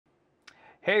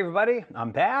Hey everybody, I'm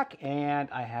back and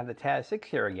I have the Taz 6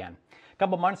 here again. A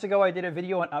couple months ago I did a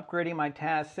video on upgrading my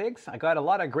Taz 6. I got a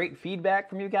lot of great feedback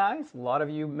from you guys. A lot of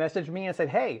you messaged me and said,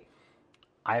 hey,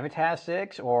 I have a Taz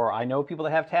 6, or I know people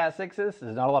that have Taz 6s.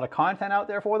 There's not a lot of content out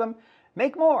there for them.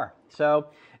 Make more. So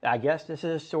I guess this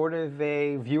is sort of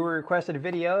a viewer requested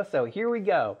video, so here we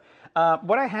go.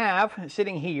 What I have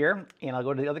sitting here, and I'll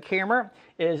go to the other camera,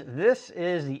 is this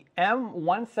is the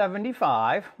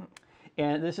M175.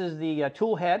 And this is the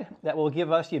tool head that will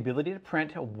give us the ability to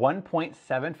print a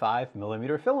 1.75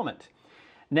 millimeter filament.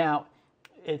 Now,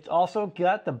 it's also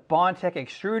got the Bondtech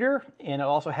extruder, and it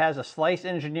also has a Slice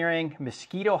Engineering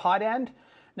Mosquito hot end.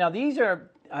 Now, these are,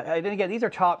 these are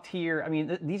top tier. I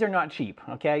mean, these are not cheap,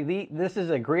 okay? This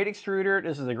is a great extruder.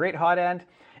 This is a great hot end.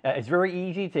 It's very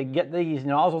easy to get these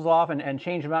nozzles off and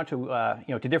change them out to,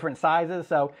 to different sizes.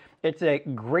 So it's a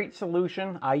great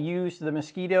solution. I use the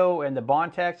Mosquito and the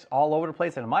Bondtechs all over the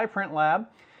place in my print lab.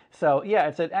 So yeah,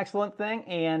 it's an excellent thing.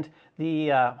 And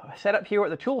the setup here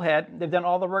with the tool head, they've done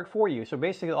all the work for you. So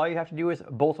basically all you have to do is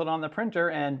bolt it on the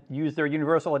printer and use their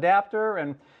universal adapter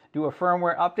and do a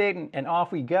firmware update and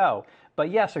off we go. But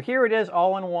yeah, so here it is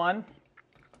all in one.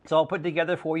 It's all put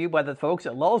together for you by the folks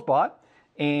at Lulzbot.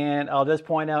 And I'll just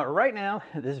point out right now,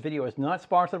 this video is not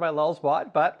sponsored by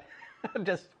Lulzbot, but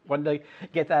just wanted to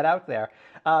get that out there.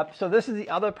 So this is the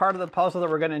other part of the puzzle that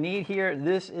we're going to need here.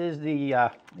 This is the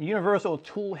universal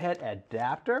tool head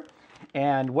adapter.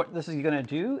 And what this is going to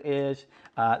do is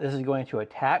this is going to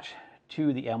attach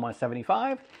to the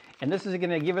M175. And this is going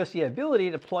to give us the ability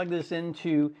to plug this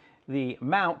into the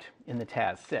mount in the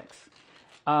Taz 6.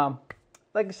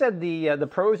 Like I said, the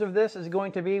pros of this is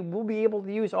going to be we'll be able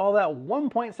to use all that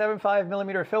 1.75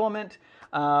 millimeter filament.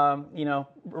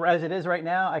 As it is right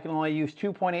now, I can only use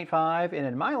 2.85, and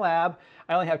in my lab,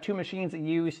 I only have two machines that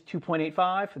use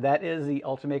 2.85. That is the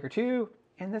Ultimaker 2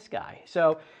 and this guy.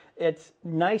 So it's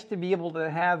nice to be able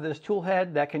to have this tool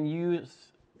head that can use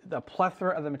the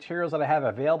plethora of the materials that I have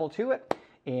available to it.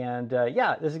 And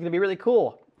yeah, this is going to be really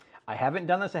cool. I haven't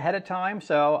done this ahead of time,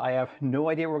 so I have no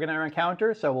idea what we're going to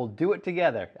encounter, so we'll do it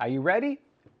together. Are you ready?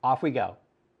 Off we go.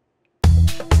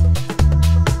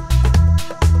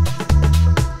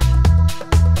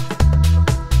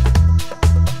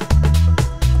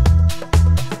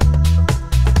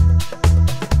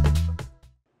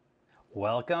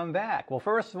 Welcome back. Well,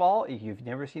 first of all, if you've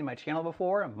never seen my channel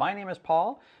before, my name is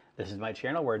Paul. This is my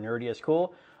channel where nerdy is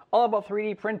cool. All about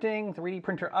 3D printing, 3D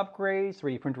printer upgrades,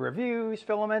 3D printer reviews,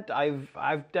 filament.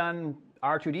 I've done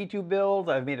R2-D2 builds.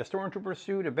 I've made a Stormtrooper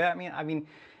suit, a Batman. I mean,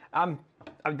 I've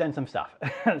done some stuff.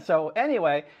 So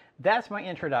anyway, that's my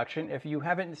introduction. If you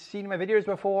haven't seen my videos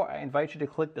before, I invite you to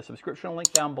click the subscription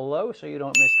link down below so you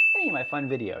don't miss any of my fun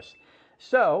videos.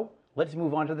 So let's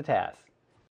move on to the Taz.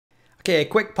 Okay, a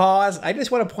quick pause. I just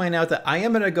want to point out that I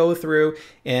am going to go through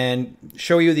and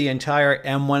show you the entire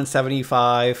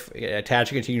M175,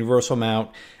 attaching it to universal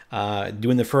mount,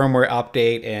 doing the firmware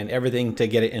update and everything to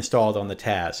get it installed on the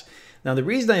Taz. Now the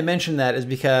reason I mention that is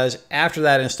because after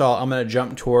that install, I'm going to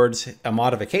jump towards a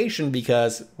modification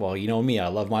because, well, you know me, I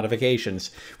love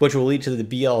modifications, which will lead to the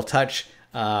BL Touch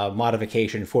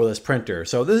modification for this printer.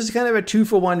 So this is kind of a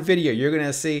 2-for-1 video. You're going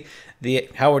to see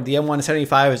how the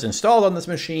M175 is installed on this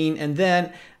machine, and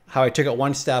then how I took it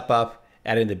one step up,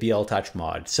 adding the BL Touch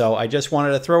mod. So I just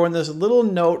wanted to throw in this little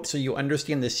note so you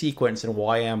understand the sequence and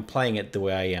why I'm playing it the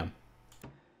way I am.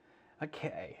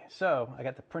 Okay, so I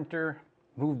got the printer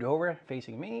moved over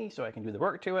facing me so I can do the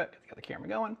work to it. Got the camera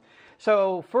going.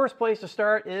 So first place to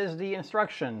start is the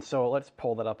instructions. So let's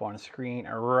pull that up on screen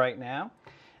right now.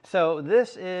 So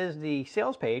this is the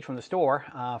sales page from the store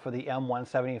for the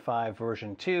M175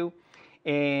 version 2.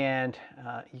 And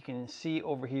you can see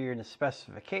over here in the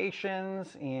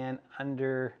specifications and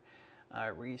under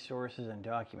resources and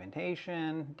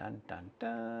documentation. Dun, dun,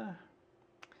 dun.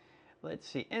 Let's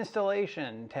see,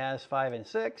 installation, Taz 5 and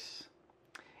 6.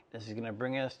 This is going to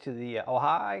bring us to the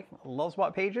hi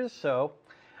Lulzbot pages. So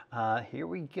here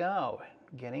we go.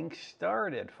 Getting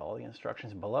started. Follow the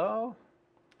instructions below.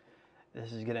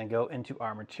 This is going to go into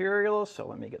our materials, so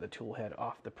let me get the tool head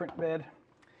off the print bed.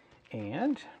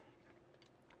 And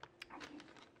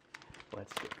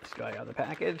let's get this guy out of the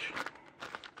package.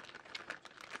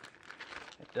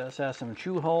 It does have some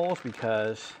chew holes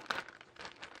because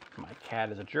my cat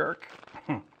is a jerk.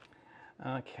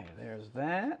 Okay, there's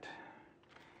that.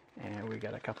 And we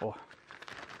got a couple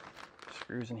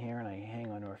screws in here, and I hang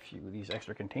on to a few of these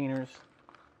extra containers.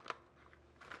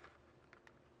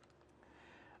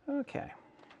 Okay,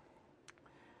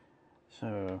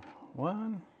 so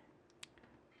 1,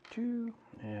 2,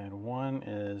 and 1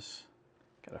 is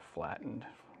got a flattened,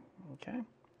 okay.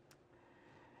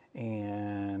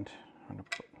 And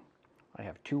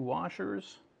 2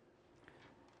 washers.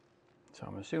 So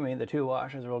I'm assuming the 2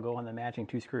 washers will go on the matching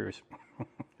 2 screws.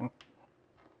 All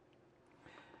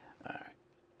right.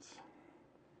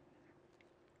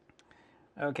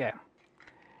 Okay.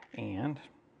 And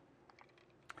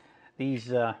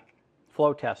these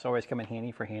flow tests always come in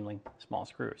handy for handling small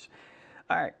screws.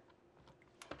 All right.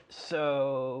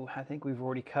 So I think we've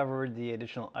already covered the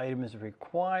additional items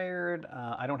required.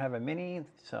 I don't have a mini,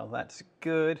 so that's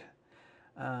good.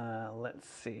 Let's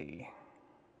see.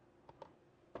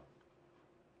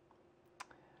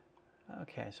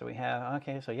 Okay, so we have,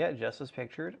 okay, so yeah, just as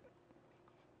pictured.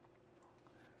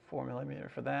 4mm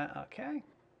for that, okay.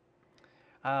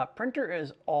 Printer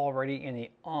is already in the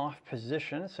off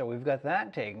position, so we've got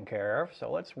that taken care of.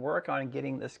 So let's work on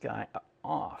getting this guy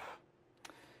off.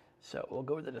 So we'll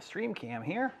go to the stream cam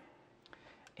here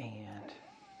and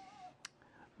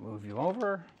move you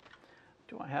over.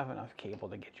 Do I have enough cable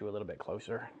to get you a little bit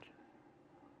closer?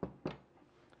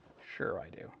 Sure I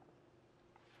do.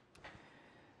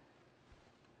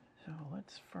 So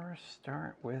let's first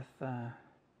start with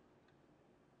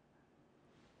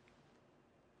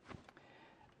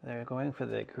they're going for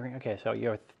the green. Okay, so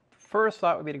your first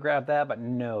thought would be to grab that, but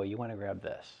no, you want to grab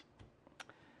this.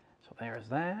 So there's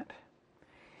that.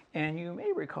 And you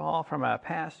may recall from a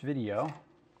past video,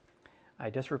 I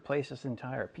just replaced this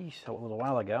entire piece a little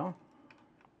while ago.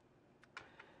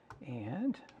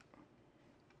 And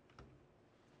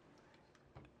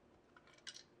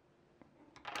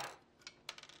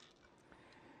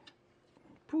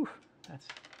poof,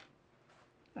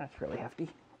 that's really hefty.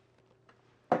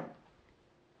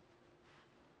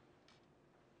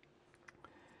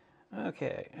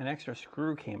 Okay, an extra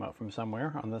screw came out from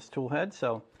somewhere on this tool head,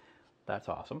 so that's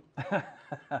awesome. All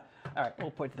right,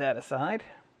 we'll put that aside.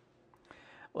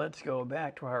 Let's go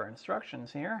back to our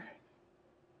instructions here.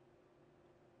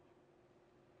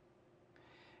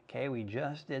 Okay, we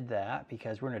just did that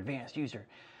because we're an advanced user.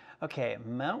 Okay,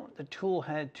 mount the tool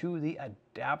head to the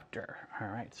adapter. All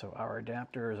right, so our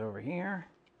adapter is over here.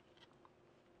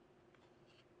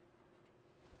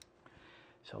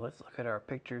 So let's look at our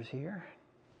pictures here.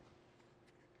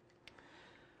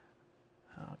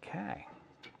 Okay,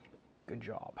 good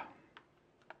job.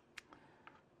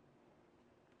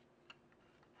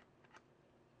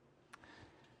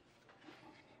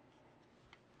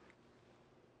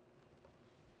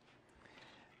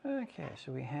 Okay,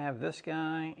 so we have this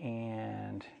guy,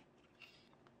 and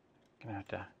I'm gonna have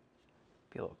to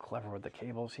be a little clever with the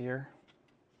cables here.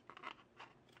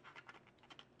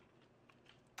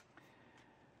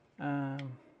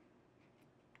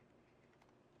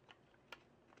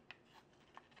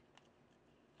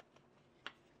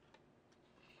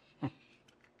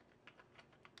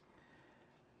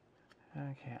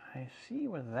 Okay, I see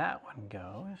where that one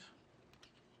goes.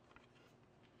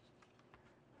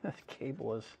 This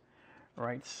cable is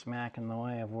right smack in the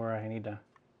way of where I need to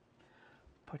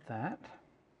put that.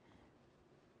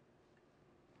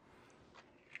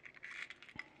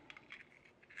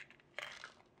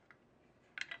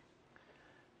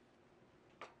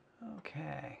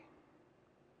 Okay.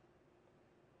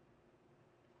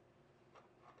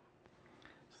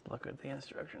 Let's look at the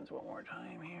instructions one more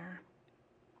time here.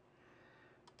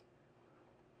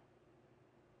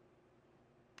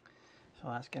 So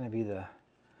that's going to be the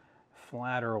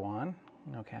flatter one,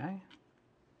 okay.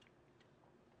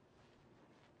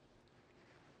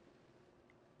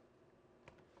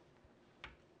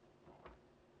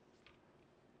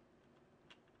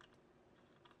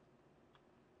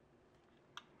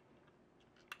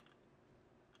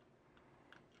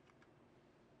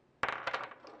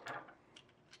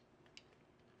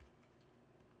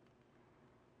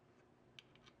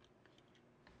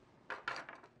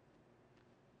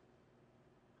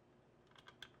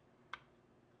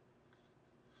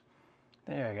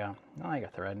 There you go. Now I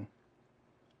got threading.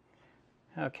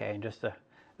 Okay, just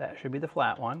that should be the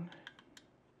flat one.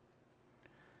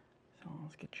 So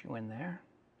let's get you in there.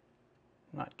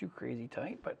 Not too crazy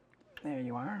tight, but there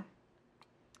you are.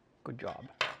 Good job.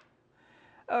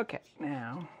 Okay,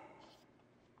 now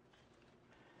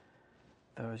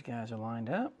those guys are lined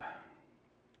up.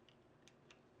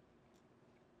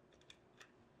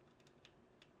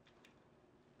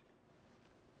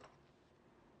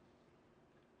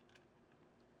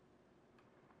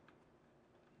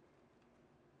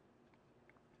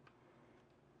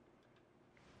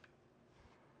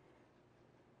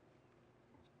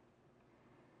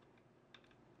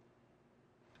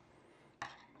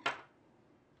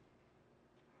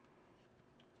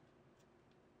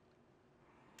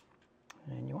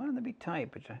 And you want them to be tight,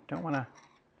 but you don't want to,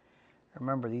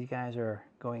 remember these guys are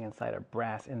going inside of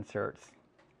brass inserts.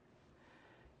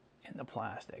 in the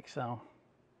plastic. So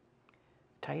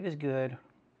tight is good,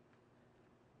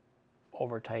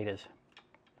 over tight is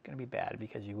going to be bad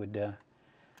because you would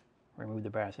remove the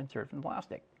brass insert from the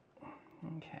plastic.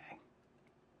 Okay.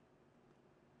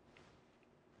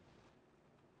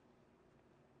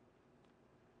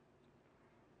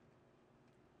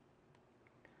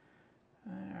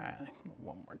 All right,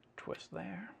 one more twist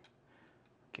there.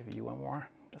 Give you one more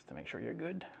just to make sure you're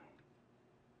good.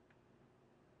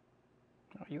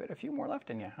 Oh, you had a few more left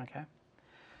in you. Okay.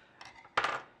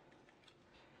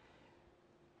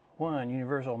 One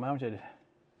universal mounted.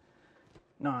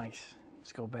 Nice.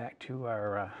 Let's go back to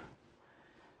our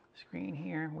screen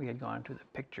here. We had gone to the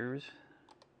pictures.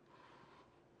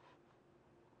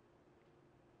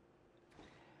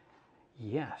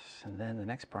 Yes, and then the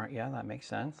next part, yeah, that makes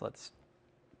sense. Let's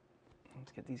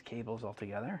get these cables all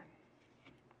together.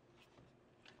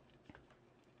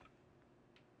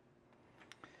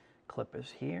 Clip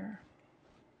is here.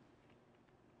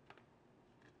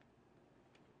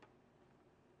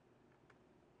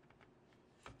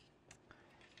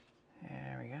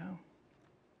 There we go.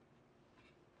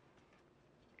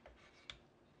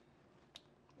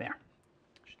 There.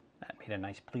 That made a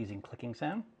nice pleasing clicking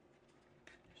sound.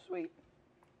 Sweet.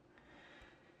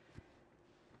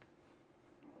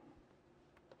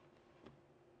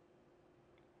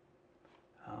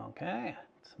 Okay,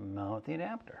 let's mount the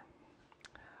adapter.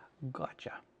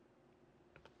 Gotcha.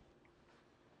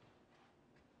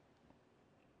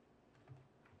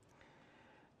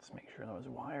 Let's make sure those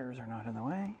wires are not in the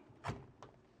way.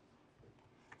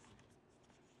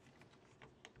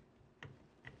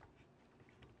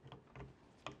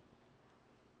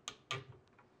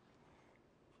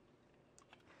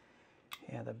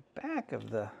 Yeah, the back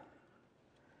of the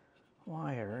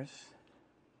wires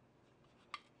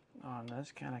on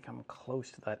this kind of come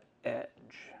close to that edge.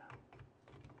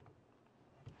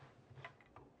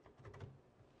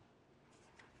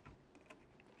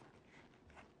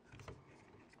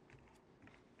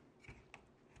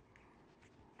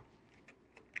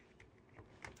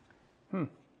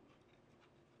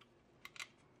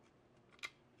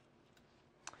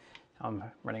 I'm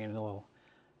running into a little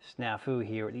snafu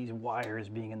here with these wires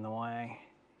being in the way.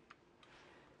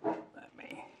 Let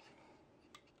me.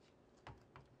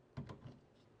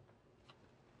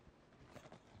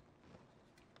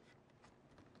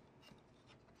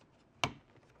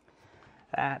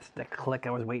 That's the click I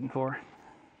was waiting for.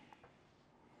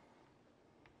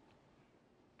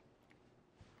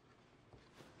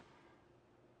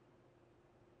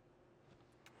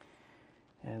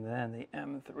 And then the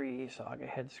M3 socket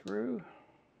head screw.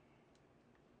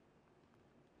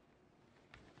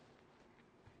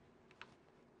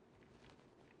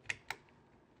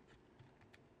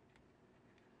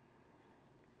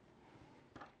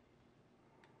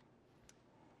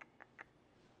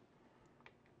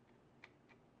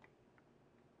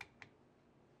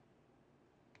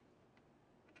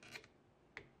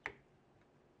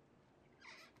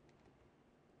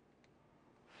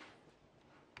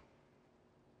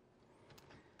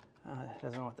 It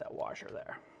doesn't want that washer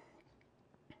there.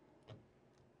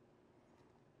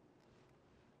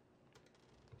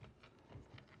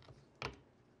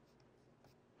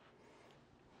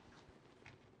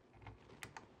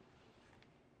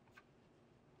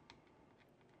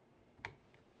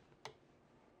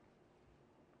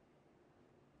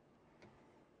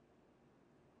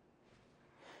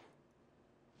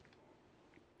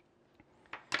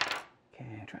 Okay,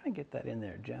 I'm trying to get that in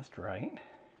there just right.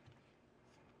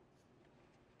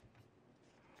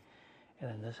 And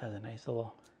then this has a nice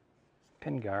little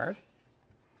pin guard.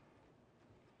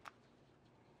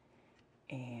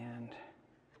 And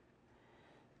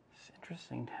it's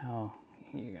interesting how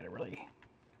you gotta really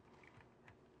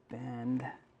bend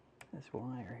this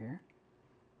wire here.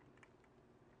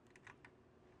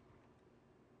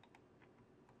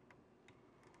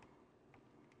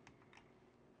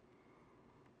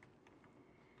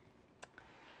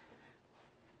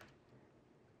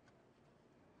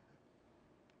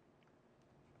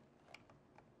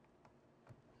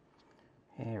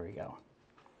 There we go.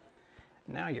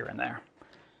 Now you're in there.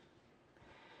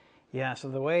 Yeah, so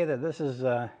the way that this is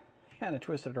kind of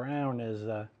twisted around is,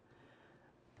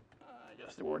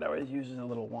 just the word I always use is a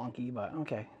little wonky, but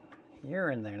okay, you're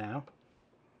in there now.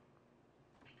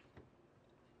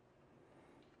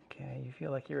 Okay, you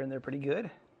feel like you're in there pretty good.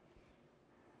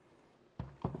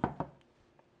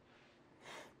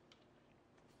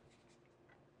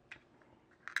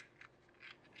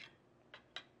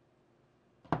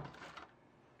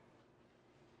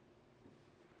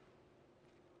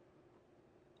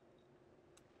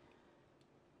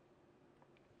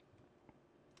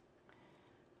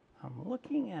 I'm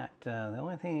looking at, the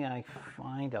only thing I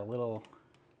find a little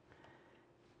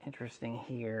interesting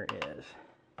here is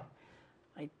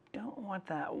I don't want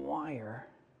that wire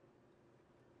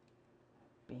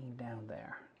being down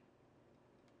there.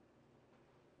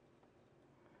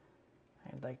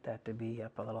 I'd like that to be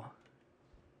up a little.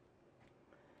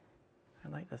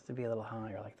 I'd like this to be a little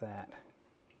higher like that.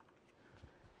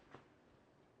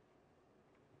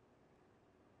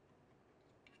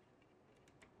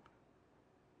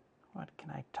 What can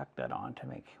I tuck that on to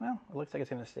make? Well, it looks like it's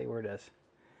going to stay where it is.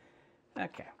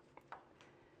 Okay.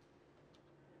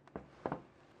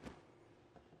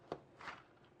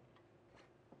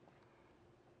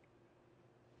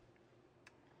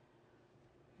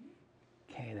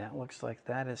 Okay, that looks like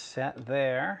that is set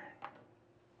there.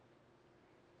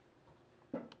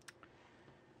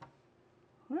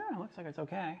 Well, it looks like it's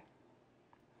okay.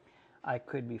 I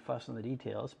could be fussing the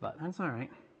details, but that's all right.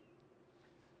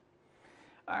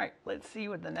 All right, let's see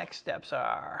what the next steps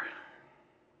are.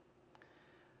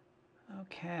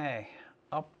 Okay,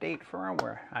 update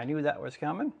firmware. I knew that was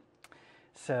coming.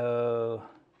 So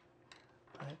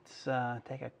let's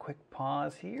take a quick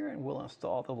pause here and we'll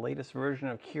install the latest version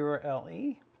of Cura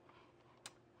LE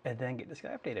and then get this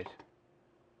guy updated.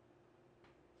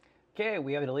 Okay,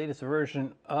 we have the latest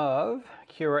version of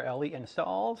Cura LE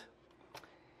installed.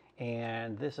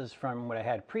 And this is from what I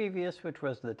had previous, which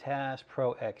was the Taz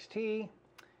Pro XT.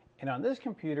 And on this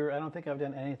computer, I don't think I've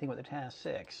done anything with the Taz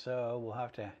 6, so we'll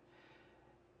have to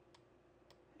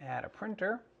add a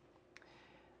printer.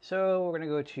 So we're going to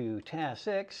go to Taz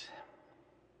 6,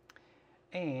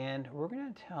 and we're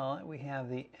going to tell it we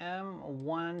have the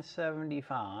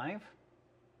M175,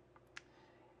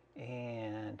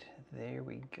 and there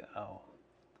we go.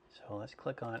 So let's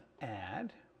click on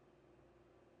Add.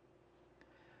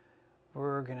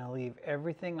 We're going to leave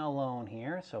everything alone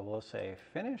here, so we'll say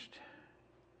Finished.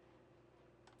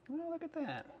 Well, look at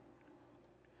that.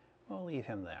 We'll leave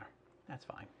him there. That's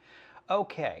fine.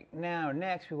 Okay, now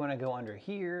next we want to go under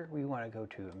here. We want to go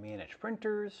to Manage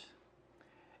Printers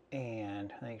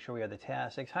and make sure we have the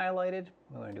Taz 6 highlighted.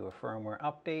 We want to do a firmware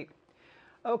update.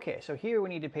 Okay, so here we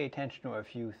need to pay attention to a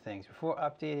few things. Before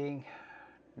updating,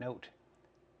 note,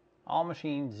 all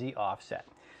machine Z offset.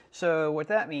 So what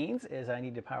that means is I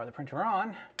need to power the printer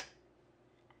on.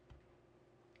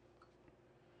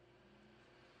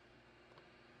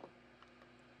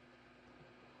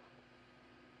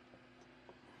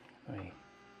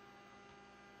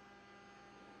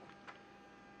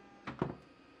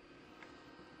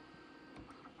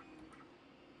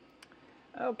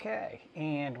 Okay,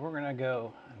 and we're going to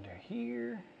go under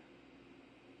here.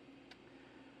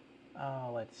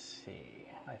 Let's see.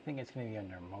 I think it's going to be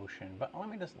under motion, but let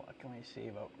me just look. Let me see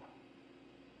about.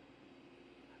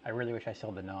 I really wish I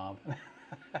still had the knob.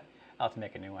 I'll have to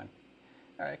make a new one.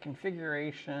 All right,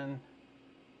 configuration,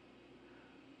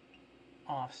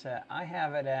 offset. I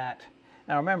have it at.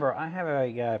 Now remember, I have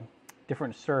a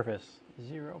different surface,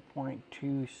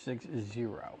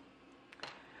 0.260.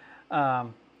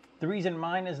 The reason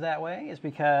mine is that way is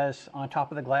because on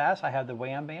top of the glass I have the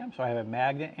wham bam, so I have a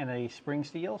magnet and a spring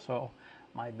steel, so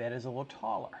my bed is a little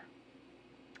taller.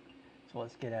 So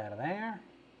let's get out of there.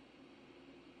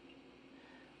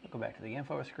 We'll go back to the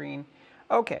info screen.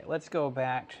 Okay, let's go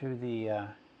back to the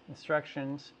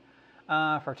instructions.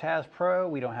 For Taz Pro,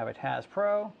 we don't have a Taz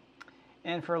Pro.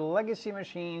 And for legacy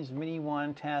machines, Mini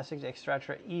 1, Taz 6,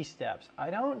 etc., E-steps.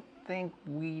 I don't think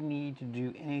we need to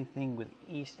do anything with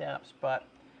E-steps, but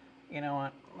you know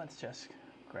what? Let's just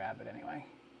grab it anyway.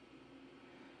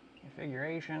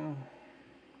 Configuration.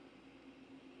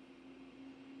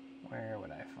 Where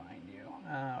would I find you?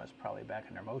 Oh, it was probably back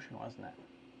under motion, wasn't it?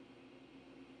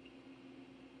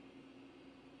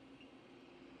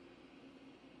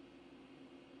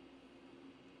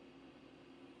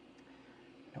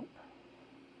 Nope.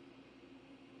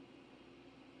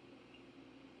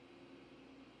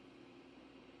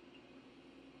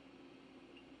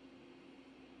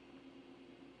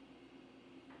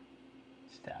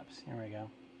 Steps. Here we go.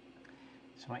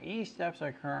 So my E steps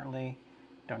are currently,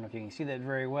 don't know if you can see that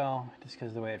very well, just because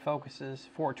of the way it focuses,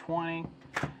 420.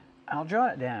 I'll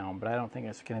jot it down, but I don't think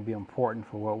it's going to be important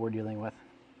for what we're dealing with.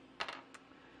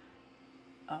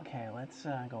 Okay, let's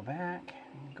go back,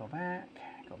 go back,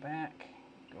 go back,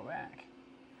 go back.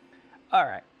 All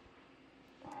right.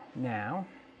 Now,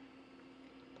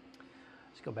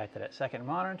 let's go back to that second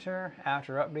monitor.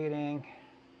 After updating,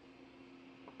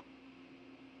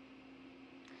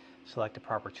 select the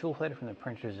proper tool head from the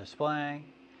printer's display.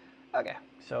 Okay,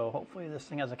 so hopefully this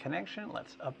thing has a connection.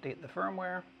 Let's update the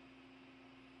firmware.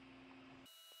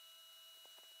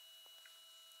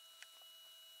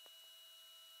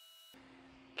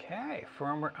 Okay,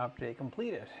 firmware update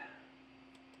completed.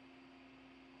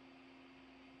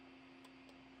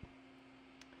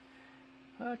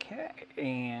 Okay,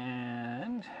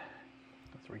 and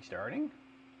it's restarting.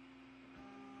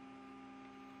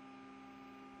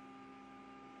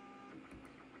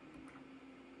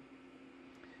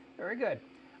 Very good.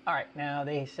 All right, now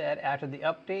they said after the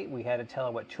update we had to tell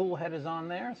it what tool head is on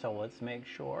there, so let's make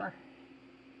sure.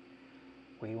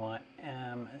 We want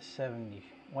M175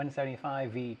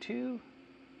 V2.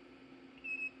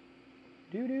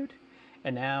 Doo-doot.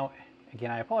 And now,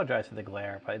 again, I apologize for the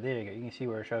glare, but there you go. You can see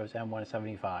where it shows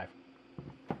M175.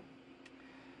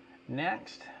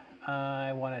 Next,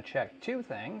 I want to check two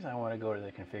things. I want to go to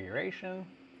the configuration,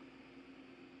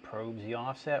 probes the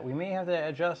offset. We may have to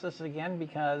adjust this again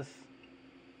because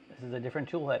this is a different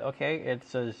tool head. Okay,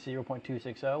 it's a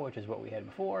 0.260, which is what we had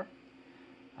before.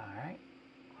 All right.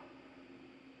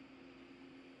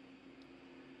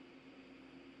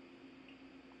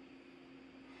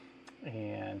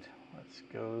 And let's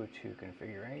go to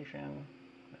configuration,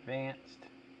 advanced,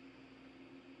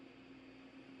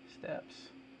 steps.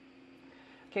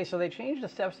 Okay, so they changed the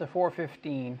steps to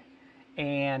 415,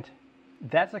 and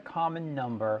that's a common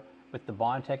number with the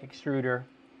Bondtech extruder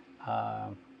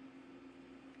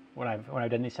when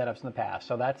I've done these setups in the past.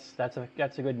 So that's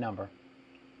a good number.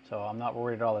 So I'm not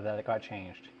worried at all that it got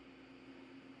changed.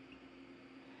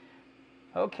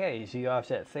 Okay, Z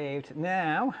offset saved.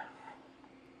 Now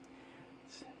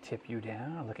let's tip you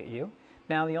down. Look at you.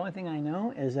 Now the only thing I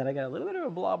know is that I got a little bit of a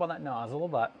blob on that nozzle,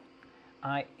 but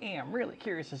I am really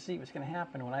curious to see what's going to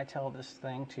happen when I tell this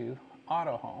thing to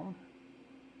auto home.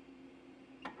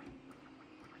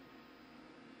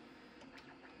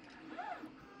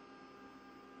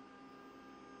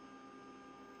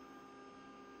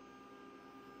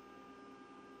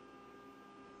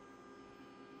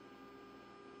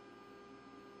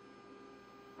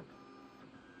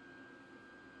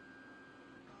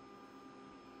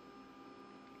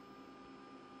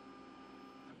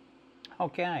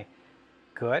 Okay.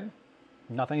 Good.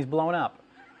 Nothing's blown up.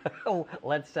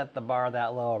 Let's set the bar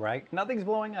that low, right? Nothing's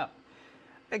blowing up.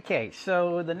 Okay,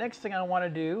 so the next thing I want to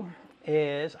do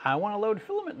is I want to load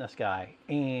filament in this guy,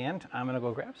 and I'm going to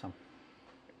go grab some.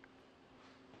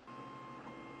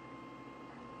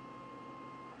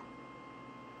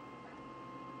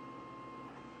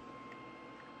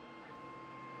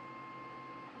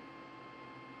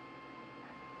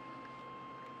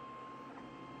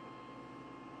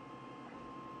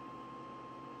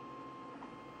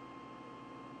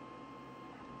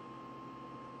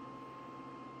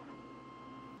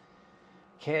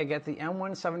 Okay, I got the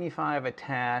M175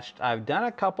 attached. I've done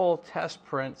a couple test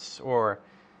prints or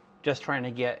just trying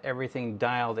to get everything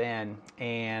dialed in,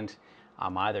 and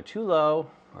I'm either too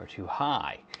low or too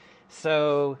high.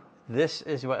 So this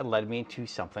is what led me to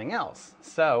something else.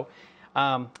 So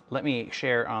let me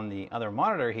share on the other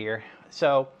monitor here.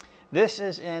 So this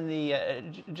is in the,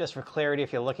 just for clarity,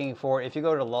 if you're looking for, if you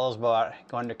go to Lulzbot,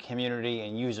 go under Community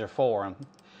and User Forum,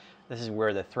 this is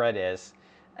where the thread is.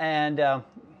 And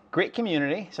great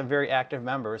community, some very active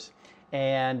members,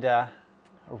 and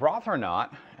Wrathernaut,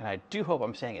 and I do hope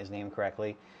I'm saying his name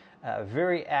correctly, a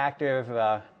very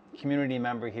active community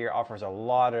member here, offers a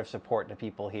lot of support to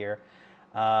people here.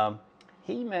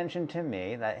 He mentioned to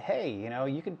me that, hey, you know,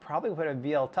 you could probably put a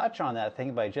VL touch on that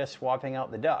thing by just swapping out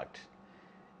the duct.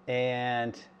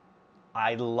 And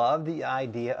I love the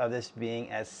idea of this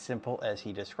being as simple as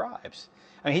he describes.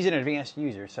 I mean, he's an advanced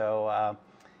user, so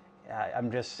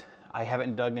I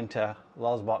haven't dug into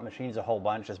Lulzbot machines a whole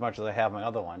bunch as much as I have my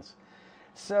other ones.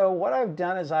 So what I've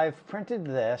done is I've printed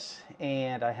this,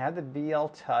 and I have the BL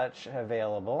Touch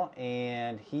available,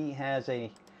 and he has a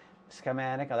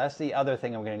schematic. Oh, that's the other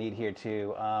thing I'm going to need here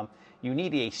too. You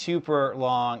need a super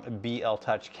long BL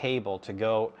Touch cable to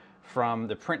go from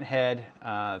the print head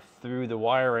through the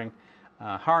wiring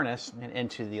harness and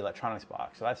into the electronics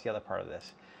box. So that's the other part of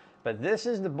this. But this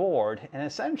is the board, and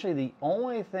essentially the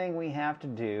only thing we have to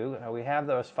do, we have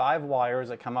those 5 wires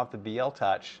that come off the BL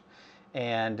Touch,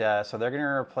 and so they're going to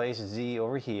replace Z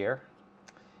over here,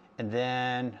 and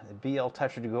then the BL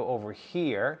Touch would go over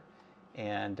here,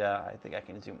 and I think I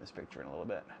can zoom this picture in a little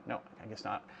bit. No, I guess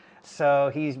not. So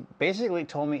he's basically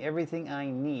told me everything I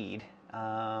need,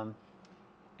 and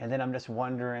then I'm just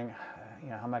wondering, you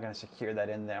know, how am I going to secure that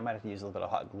in there? I might have to use a little bit of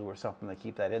hot glue or something to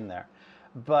keep that in there.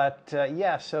 But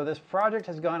yeah, so this project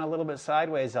has gone a little bit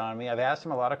sideways on me. I've asked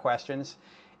him a lot of questions,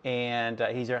 and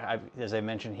as I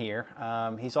mentioned here,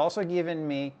 he's also given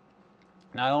me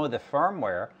not only the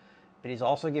firmware, but he's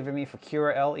also given me for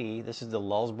Cura LE. This is the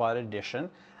Lulzbot edition.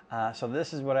 So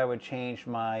this is what I would change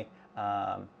my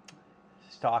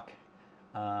stock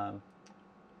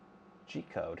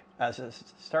G-code,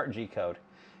 start G-code,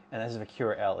 and this is a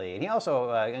Cure LE. And he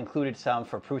also included some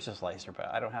for Prusa Slicer, but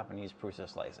I don't happen to use Prusa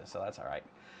Slicer, so that's all right.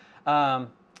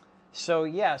 So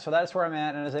yeah, so that's where I'm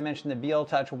at, and as I mentioned, the BL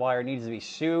Touch wire needs to be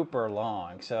super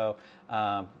long. So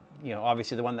you know,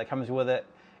 obviously the one that comes with it.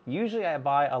 Usually I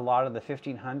buy a lot of the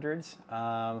 1500s,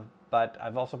 but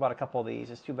I've also bought a couple of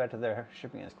these. It's too bad that their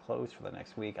shipping is closed for the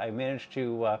next week. I managed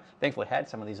to, thankfully had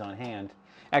some of these on hand.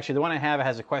 Actually, the one I have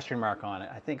has a question mark on it.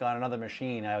 I think on another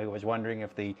machine, I was wondering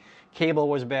if the cable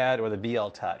was bad or the BL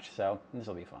Touch, so this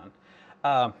will be fun.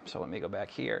 So let me go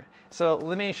back here. So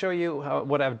let me show you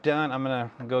what I've done. I'm going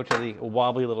to go to the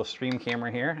wobbly little stream camera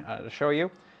here to show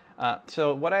you.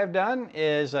 So what I've done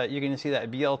is you can see that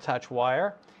BL Touch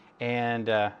wire, and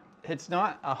it's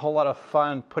not a whole lot of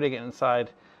fun putting it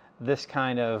inside this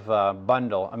kind of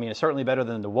bundle. I mean, it's certainly better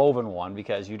than the woven one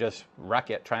because you just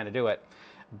wreck it trying to do it.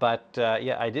 But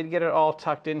yeah, I did get it all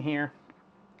tucked in here,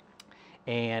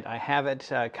 and I have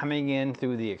it coming in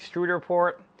through the extruder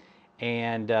port,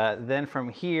 and then from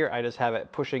here I just have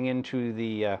it pushing into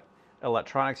the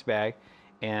electronics bag,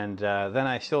 and then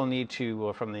I still need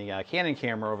to, from the Canon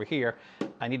camera over here,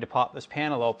 I need to pop this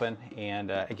panel open and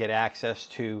get access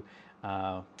to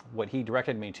what he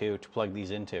directed me to plug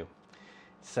these into.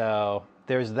 So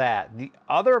there's that. The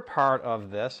other part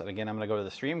of this, and again I'm going to go to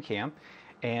the stream cam,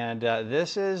 and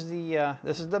this is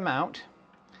the mount,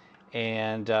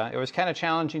 and it was kind of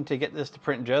challenging to get this to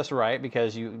print just right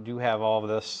because you do have all of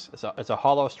this. It's a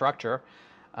hollow structure.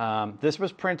 This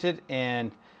was printed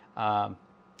in, I'm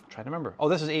trying to remember. Oh,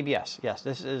 this is ABS. Yes,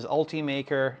 this is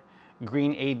Ultimaker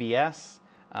green ABS.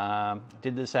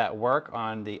 Did this at work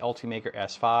on the Ultimaker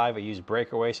S5. I used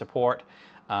breakaway support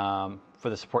for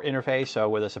the support interface. So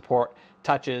where the support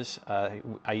touches,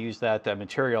 I use that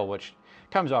material, which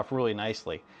comes off really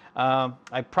nicely.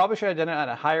 I probably should have done it at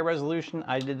a higher resolution.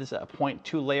 I did this at a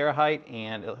 0.2 layer height,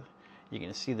 and you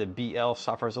can see the BL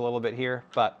suffers a little bit here,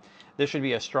 but this should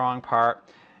be a strong part.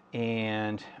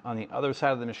 And on the other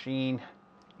side of the machine,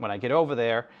 when I get over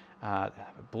there, I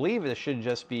believe this should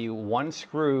just be one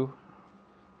screw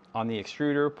on the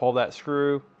extruder. Pull that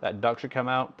screw, that duct should come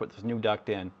out, put this new duct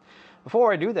in.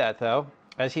 Before I do that though,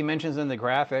 as he mentions in the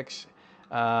graphics,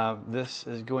 this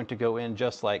is going to go in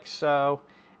just like so.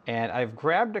 And I've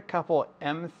grabbed a couple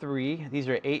M3, these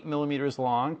are 8 millimeters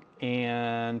long,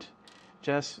 and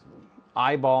just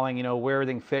eyeballing, you know, where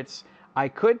everything fits. I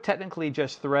could technically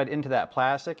just thread into that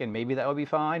plastic and maybe that would be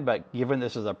fine, but given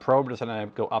this is a probe, it's going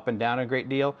to go up and down a great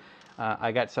deal.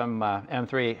 I got some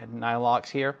M3 nylocks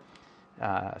here,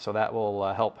 so that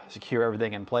will help secure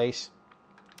everything in place.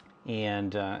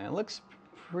 And it looks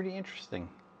pretty interesting.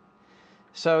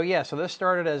 So yeah, so this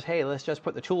started as, hey, let's just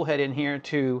put the tool head in here,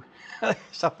 to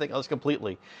something else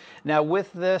completely. Now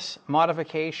with this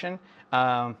modification,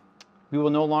 we will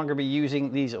no longer be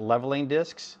using these leveling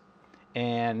discs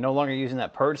and no longer using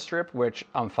that purge strip, which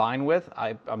I'm fine with.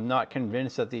 I'm not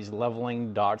convinced that these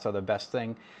leveling dots are the best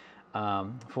thing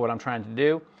for what I'm trying to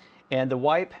do. And the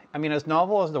wipe, I mean, as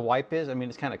novel as the wipe is, I mean,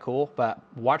 it's kind of cool, but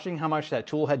watching how much that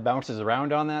tool head bounces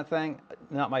around on that thing,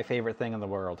 not my favorite thing in the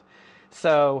world.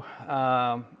 So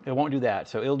it won't do that.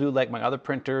 So it'll do like my other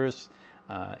printers.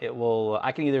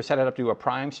 I can either set it up to a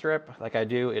prime strip like I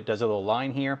do. It does a little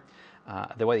line here.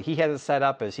 The way that he has it set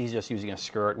up is he's just using a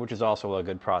skirt, which is also a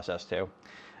good process too.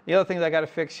 The other things I got to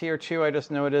fix here too, I just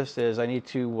noticed, is I need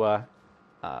to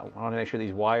I want to make sure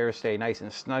these wires stay nice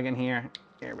and snug in here.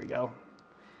 There we go.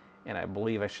 And I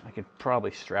believe I could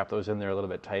probably strap those in there a little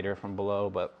bit tighter from below,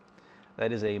 but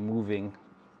that is a moving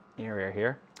area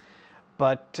here.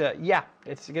 But yeah,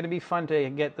 it's going to be fun to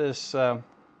get this. I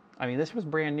mean, this was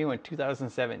brand new in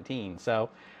 2017. So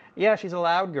yeah, she's a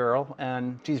loud girl,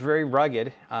 and she's very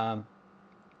rugged.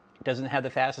 Doesn't have the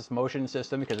fastest motion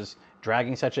system because it's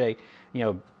dragging such a, you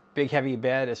know, big heavy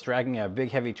bed. It's dragging a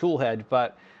big heavy tool head,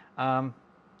 but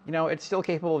you know, it's still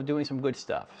capable of doing some good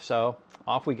stuff. So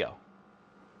off we go.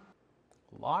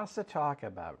 Lots to talk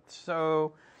about.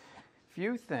 So,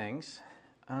 few things.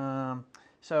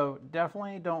 So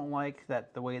definitely don't like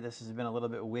that the way this has been a little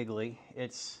bit wiggly.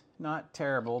 It's not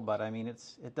terrible, but I mean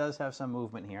it does have some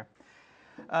movement here.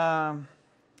 So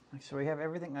we have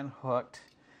everything unhooked.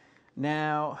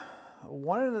 Now,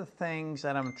 one of the things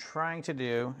that I'm trying to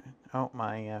do, oh,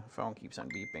 my phone keeps on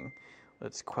beeping.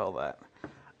 Let's quell that.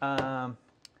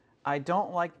 I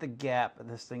don't like the gap that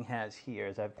this thing has here,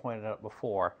 as I've pointed out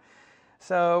before.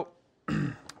 So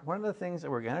one of the things that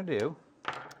we're going to do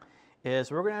is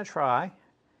we're going to try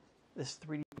this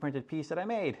 3D printed piece that I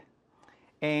made.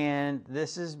 And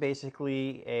this is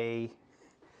basically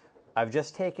I've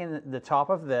just taken the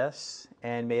top of this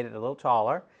and made it a little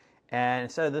taller. And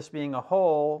instead of this being a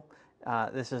hole,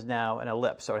 This is now an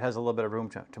ellipse, so it has a little bit of room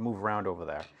to move around over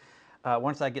there.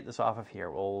 Once I get this off of here,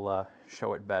 we'll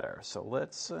show it better. So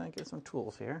let's get some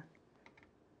tools here.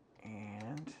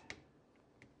 And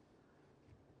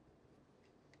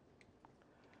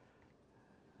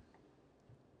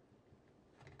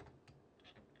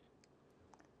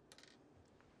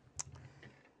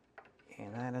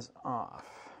that is off.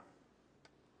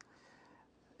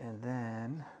 And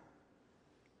then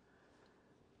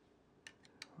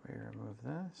we remove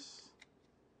this.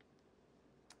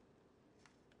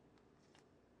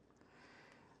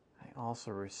 I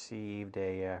also received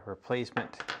a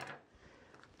replacement.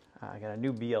 I got a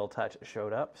new BL Touch that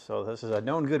showed up, so this is a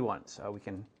known good one. So we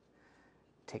can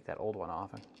take that old one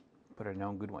off and put a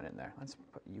known good one in there. Let's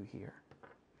put you here.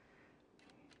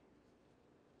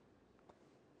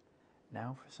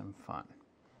 Now for some fun.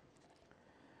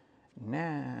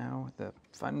 Now the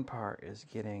fun part is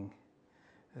getting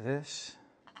this.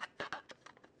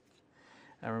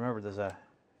 And remember, there's a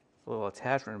little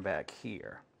attachment back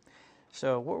here.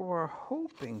 So what we're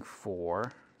hoping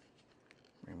for,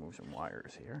 remove some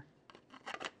wires here.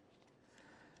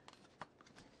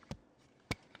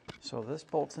 So this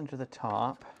bolts into the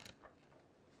top.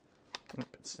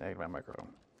 It's snagged my microphone.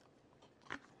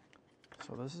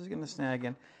 So this is going to snag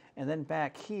in. And then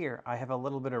back here, I have a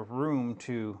little bit of room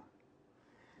to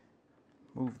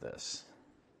move this.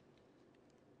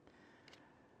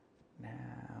 Now,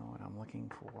 what I'm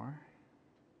looking for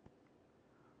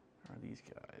are these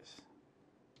guys.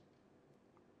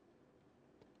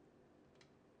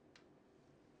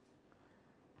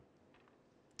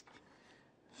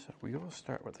 So we will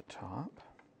start with the top.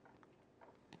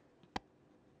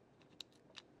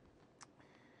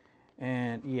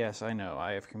 And yes, I know,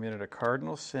 I have committed a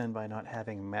cardinal sin by not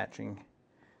having matching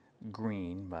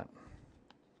green, but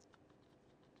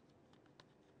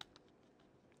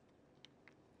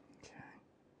okay.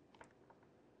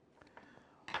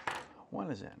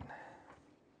 One is in.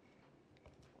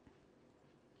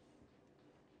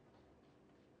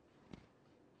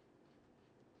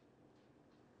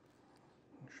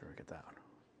 Make sure I get that one.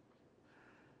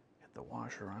 Get the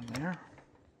washer on there.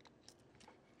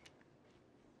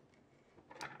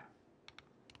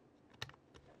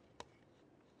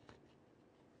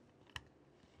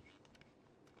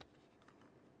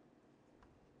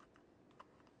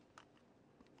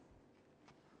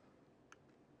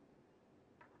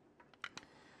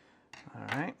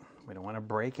 All right, we don't want to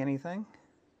break anything.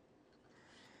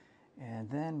 And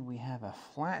then we have a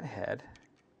flat head,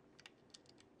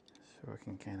 so we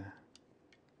can kind of,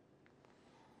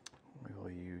 we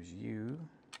will use you.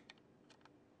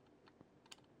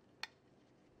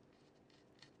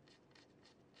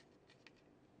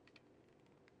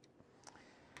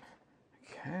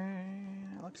 Okay,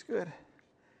 that looks good.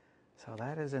 So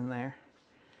that is in there.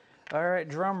 All right,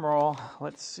 drum roll.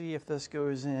 Let's see if this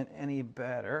goes in any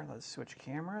better. Let's switch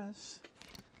cameras.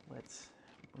 Let's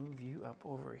move you up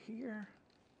over here.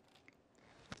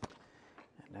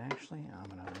 And actually, I'm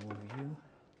gonna move you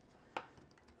up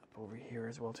over here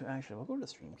as well too. Actually, we'll go to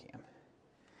stream cam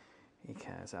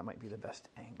because that might be the best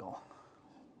angle.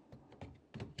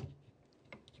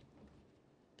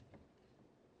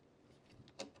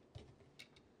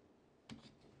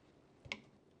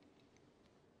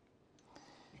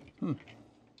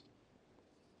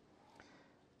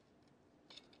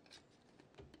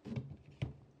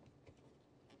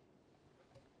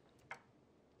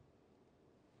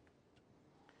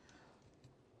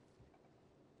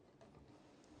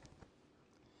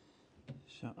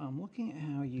 So I'm looking at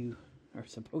how you are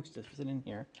supposed to fit in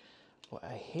here. Well,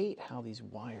 I hate how these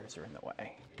wires are in the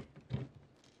way.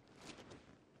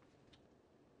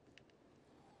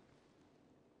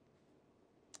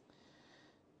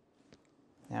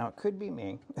 Now it could be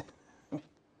me.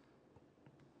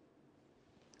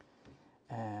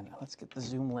 And let's get the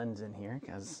zoom lens in here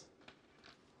because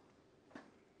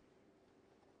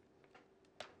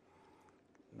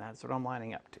that's what I'm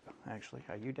lining up to. Actually,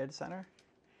 are you dead center?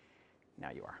 Now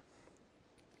you are.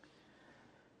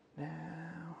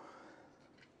 Now,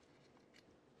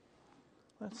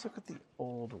 let's look at the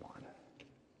old one.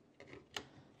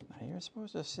 Now you're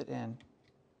supposed to sit in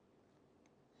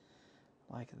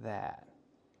like that.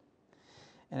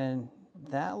 And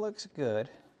that looks good.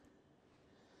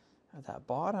 That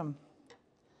bottom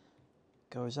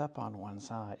goes up on one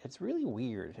side. It's really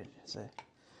weird. It's a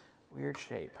weird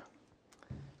shape.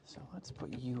 So let's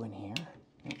put you in here.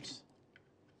 Oops.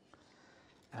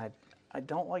 I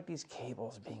don't like these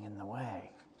cables being in the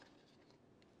way.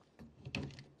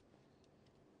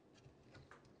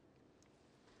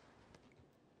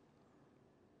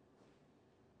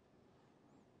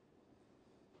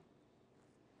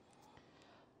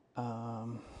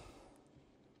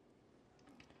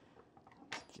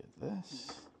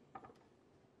 this.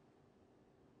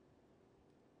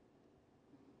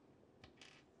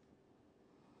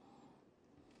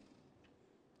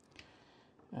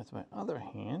 That's my other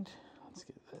hand. Let's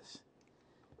get this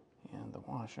and the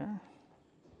washer.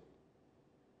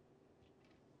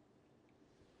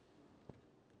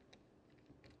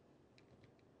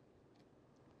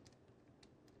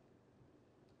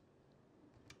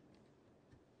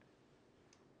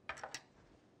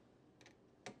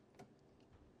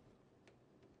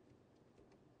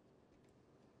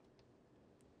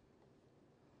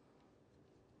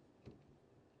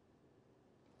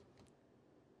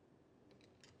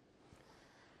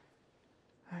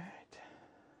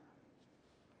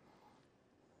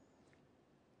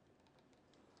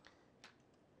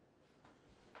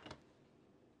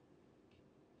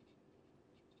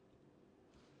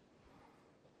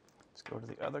 Let's go to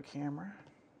the other camera.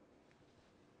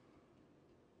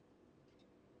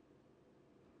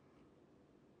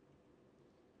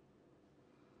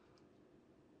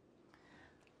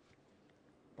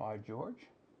 By George,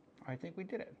 I think we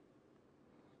did it.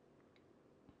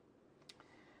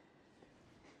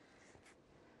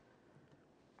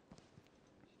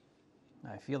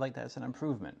 I feel like that's an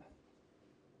improvement.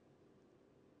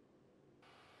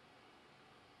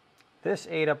 This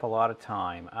ate up a lot of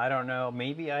time. I don't know,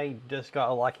 maybe I just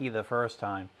got lucky the first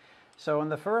time. So in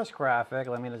the first graphic,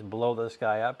 let me just blow this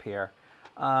guy up here.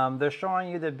 They're showing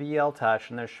you the BL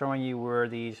touch and they're showing you where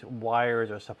these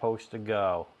wires are supposed to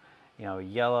go. You know,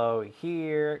 yellow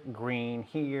here, green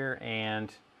here,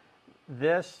 and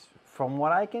this, from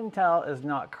what I can tell, is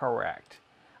not correct.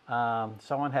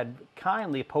 Someone had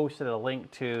kindly posted a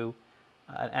link to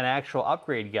an actual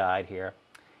upgrade guide here.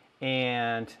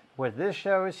 And what this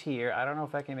shows here, I don't know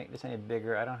if I can make this any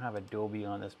bigger. I don't have Adobe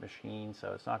on this machine,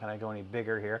 so it's not going to go any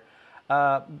bigger here.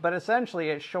 But essentially,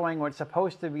 it's showing what's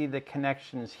supposed to be the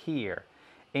connections here.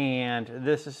 And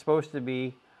this is supposed to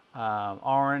be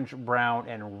orange, brown,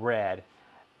 and red.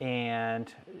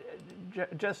 And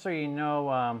just so you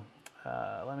know,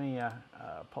 let me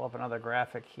pull up another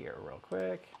graphic here real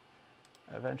quick.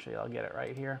 Eventually, I'll get it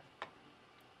right here.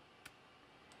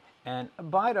 And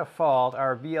by default,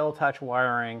 our BL Touch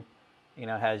wiring, you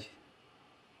know, has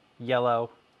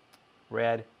yellow,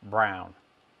 red, brown.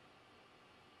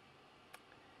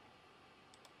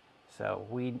 So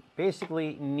we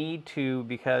basically need to,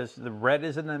 because the red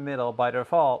is in the middle by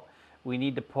default, we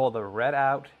need to pull the red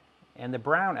out and the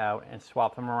brown out and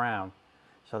swap them around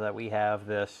so that we have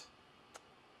this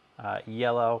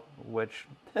yellow, which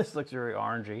this looks very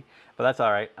orangey, but that's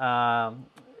all right.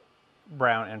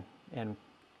 Brown and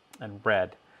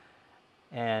red.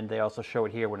 And they also show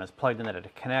it here when it's plugged in at a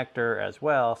connector as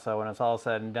well. So when it's all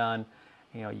said and done,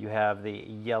 you know, you have the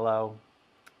yellow,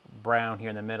 brown here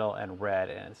in the middle, and red.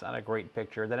 And it's not a great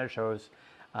picture. Then it shows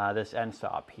this end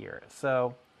stop here.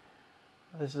 So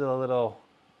this is a little,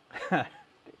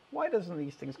 why doesn't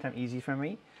these things come easy for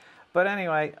me? But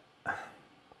anyway,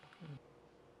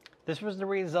 this was the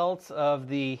results of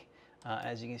the,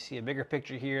 as you can see, a bigger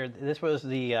picture here. This was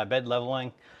the bed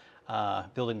leveling.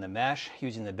 Building the mesh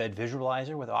using the bed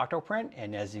visualizer with Octoprint,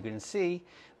 and as you can see,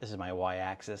 this is my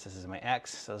y-axis, this is my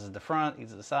x, so this is the front,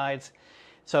 these are the sides.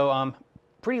 So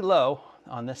pretty low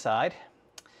on this side.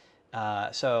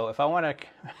 So if I want to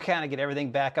kind of get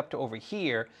everything back up to over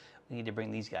here, we need to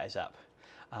bring these guys up.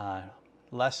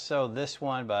 Less so this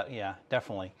one, but yeah,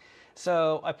 definitely.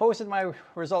 So I posted my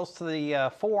results to the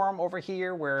forum over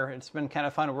here, where it's been kind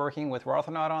of fun working with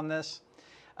Wrathernaut on this.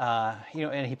 You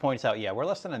know, and he points out, yeah, we're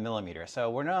less than a millimeter,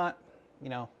 so we're not, you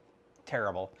know,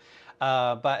 terrible.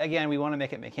 But again, we want to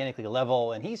make it mechanically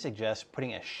level, and he suggests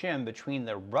putting a shim between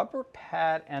the rubber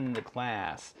pad and the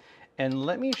glass. And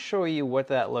let me show you what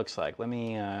that looks like. Let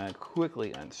me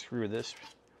quickly unscrew this.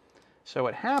 So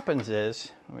what happens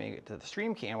is, let me get to the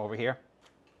stream cam over here.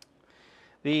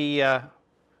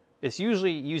 It's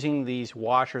usually using these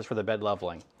washers for the bed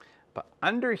leveling. But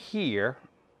under here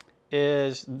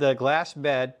is the glass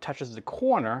bed touches the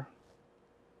corner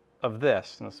of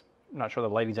this. And I'm not sure the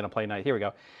lighting's gonna play nice. Here we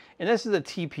go. And this is the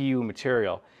TPU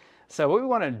material. So what we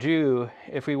want to do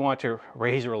if we want to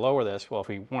raise or lower this, well, if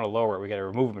we want to lower it, we got to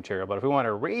remove material. But if we want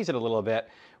to raise it a little bit,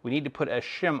 we need to put a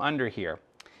shim under here.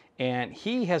 And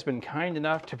he has been kind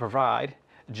enough to provide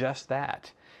just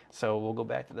that. So we'll go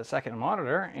back to the second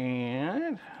monitor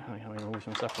and let me move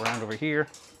some stuff around over here.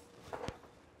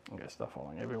 I got stuff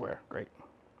falling everywhere. Great.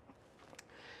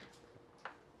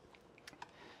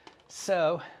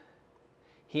 So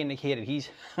he indicated he's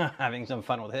having some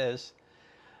fun with his.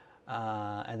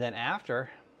 And then after,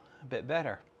 a bit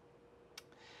better.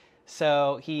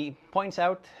 So he points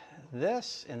out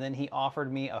this, and then he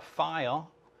offered me a file.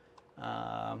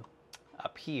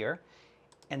 up here,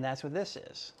 and that's what this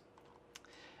is.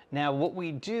 Now what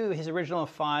we do, his original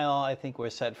file I think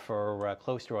was set for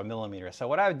close to 1 millimeter. So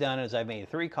what I've done is I've made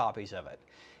 3 copies of it.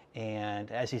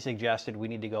 And as he suggested, we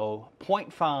need to go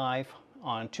 0.5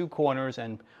 on 2 corners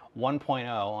and 1.0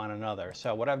 on another.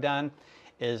 So what I've done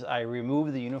is I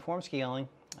removed the uniform scaling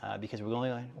because we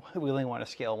only want to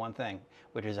scale one thing,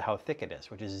 which is how thick it is,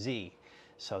 which is Z.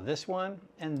 So this one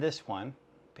and this one,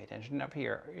 pay attention up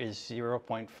here, is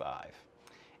 0.5.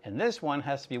 And this one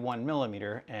has to be 1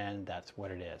 millimeter, and that's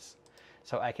what it is.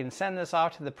 So I can send this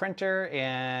off to the printer,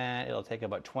 and it'll take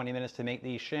about 20 minutes to make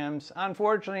these shims.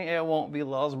 Unfortunately, it won't be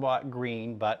Lulzbot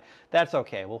green, but that's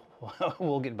okay.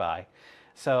 We'll get by.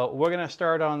 So we're going to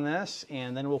start on this,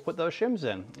 and then we'll put those shims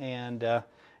in. And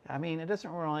I mean, it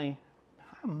doesn't really,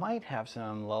 I might have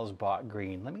some Lulzbot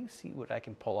green. Let me see what I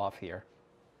can pull off here.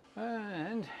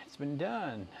 And it's been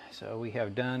done. So we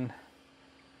have done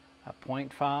a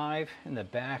 0.5 in the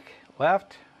back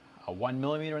left, a 1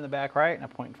 millimeter in the back right, and a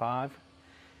 0.5.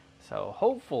 So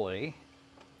hopefully,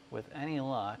 with any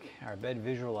luck, our bed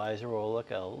visualizer will look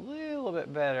a little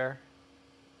bit better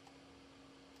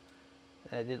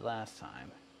than it did last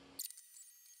time.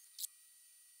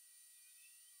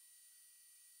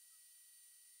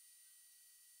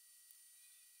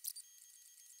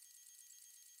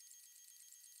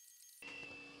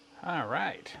 All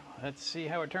right, let's see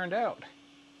how it turned out.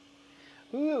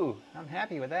 Ooh, I'm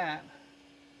happy with that.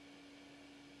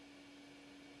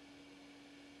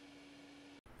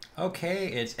 Okay,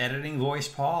 it's editing voice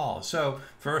Paul. So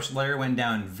first layer went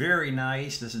down very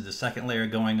nice. This is the second layer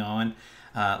going on.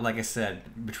 Like I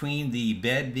said, between the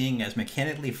bed being as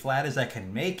mechanically flat as I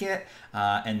can make it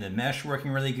and the mesh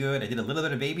working really good, I did a little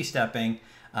bit of baby stepping.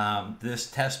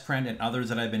 This test print and others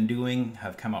that I've been doing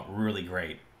have come out really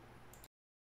great.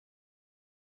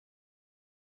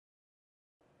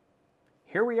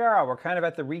 Here we are, we're kind of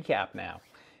at the recap now,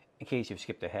 in case you've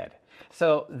skipped ahead.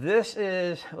 So this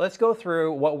is, let's go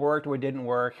through what worked, what didn't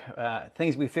work,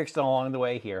 things we fixed along the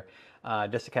way here,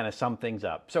 just to kind of sum things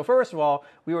up. So first of all,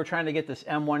 we were trying to get this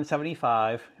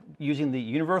M175 using the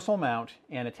universal mount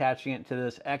and attaching it to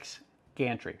this X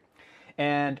gantry.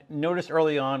 And notice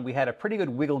early on, we had a pretty good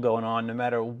wiggle going on no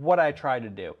matter what I tried to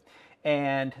do.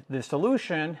 And the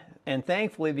solution, and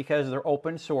thankfully because they're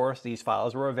open source, these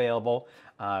files were available,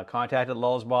 contacted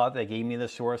Lulzbot, they gave me the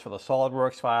source for the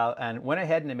SolidWorks file, and went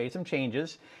ahead and I made some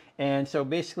changes. And so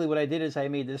basically what I did is I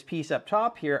made this piece up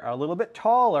top here a little bit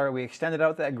taller, we extended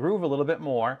out that groove a little bit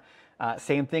more,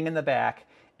 same thing in the back,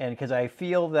 and because I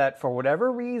feel that for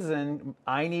whatever reason,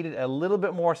 I needed a little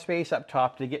bit more space up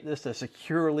top to get this to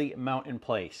securely mount in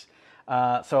place.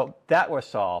 So that was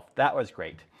solved, that was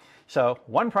great. So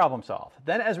one problem solved.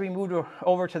 Then as we moved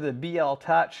over to the BL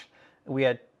Touch, we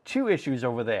had 2 issues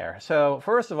over there. So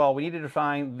first of all, we needed to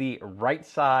find the right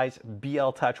size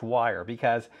BL Touch wire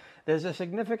because there's a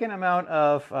significant amount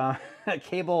of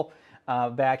cable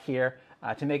back here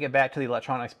to make it back to the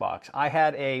electronics box. I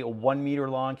had a 1 meter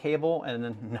long cable and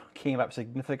then came up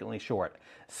significantly short.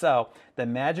 So the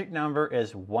magic number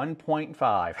is 1.5,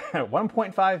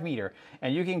 1.5 meter,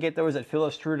 and you can get those at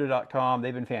philextruder.com.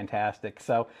 They've been fantastic.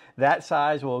 So that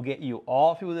size will get you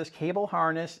all through this cable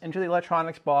harness into the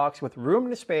electronics box with room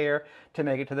to spare to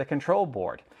make it to the control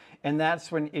board. And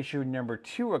that's when issue number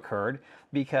 2 occurred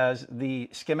because the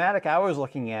schematic I was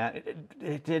looking at,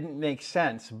 it didn't make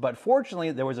sense. But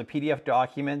fortunately, there was a PDF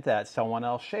document that someone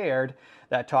else shared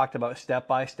that talked about step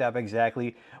by step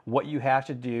exactly what you have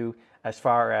to do as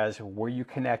far as where you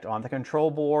connect on the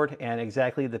control board and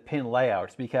exactly the pin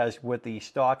layouts, because with the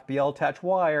stock BL Touch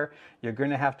wire, you're going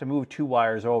to have to move 2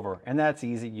 wires over, and that's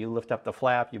easy. You lift up the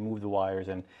flap, you move the wires,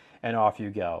 and off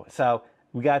you go. So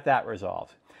we got that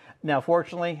resolved. Now,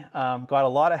 fortunately, got a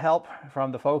lot of help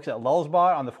from the folks at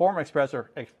Lulzbot on the Forum,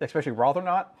 especially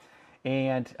Wrathernaut,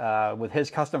 and with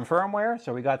his custom firmware.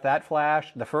 So we got that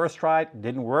flashed. The first try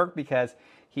didn't work because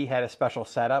he had a special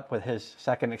setup with his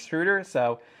second extruder.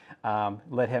 So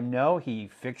let him know, he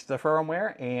fixed the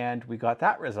firmware, and we got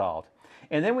that resolved.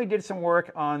 And then we did some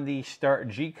work on the Start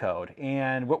G-code.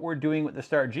 And what we're doing with the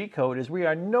Start G-code is we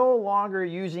are no longer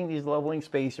using these leveling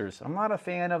spacers. I'm not a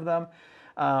fan of them.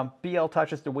 BL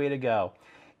Touch is the way to go.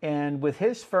 And with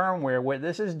his firmware, what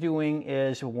this is doing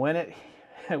is when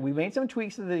we made some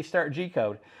tweaks to the Start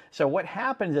G-code. So what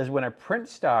happens is when a print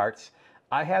starts,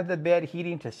 I have the bed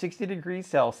heating to 60 degrees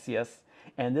Celsius,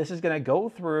 and this is going to go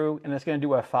through and it's going to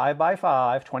do a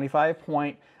 5x5,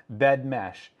 25-point bed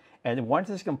mesh. And once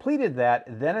it's completed that,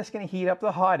 then it's going to heat up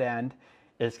the hot end.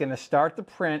 It's going to start the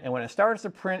print, and when it starts the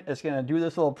print, it's going to do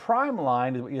this little prime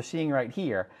line, is what you're seeing right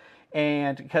here.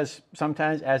 And because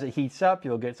sometimes as it heats up,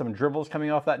 you'll get some dribbles coming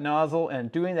off that nozzle,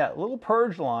 and doing that little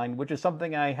purge line, which is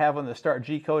something I have on the start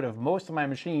G-code of most of my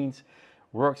machines,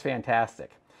 works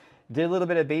fantastic. Did a little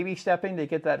bit of baby stepping to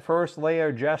get that first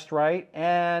layer just right,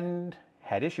 and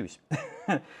had issues.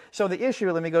 So the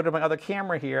issue, let me go to my other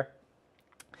camera here.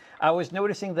 I was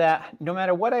noticing that no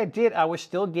matter what I did, I was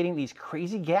still getting these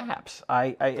crazy gaps.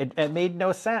 It made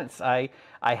no sense. I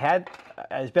had,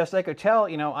 as best I could tell,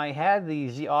 you know, I had the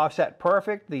Z offset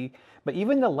perfect, but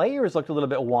even the layers looked a little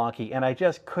bit wonky, and I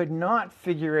just could not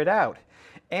figure it out.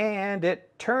 And it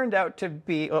turned out to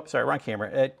be, oops, sorry, wrong camera.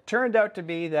 It turned out to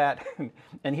be that,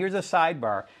 and here's a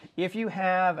sidebar. If you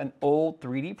have an old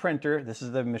 3D printer, this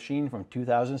is the machine from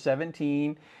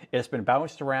 2017, it's been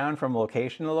bounced around from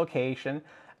location to location,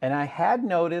 and I had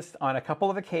noticed on a couple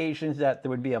of occasions that there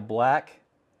would be a black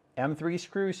M3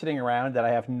 screw sitting around that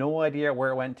I have no idea where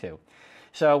it went to.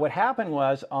 So what happened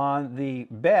was on the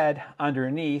bed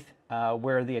underneath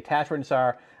where the attachments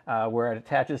are, where it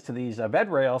attaches to these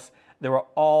bed rails, there were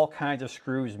all kinds of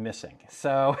screws missing.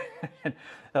 So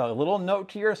a little note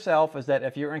to yourself is that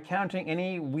if you're encountering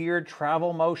any weird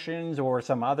travel motions or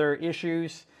some other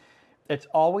issues, it's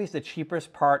always the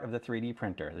cheapest part of the 3D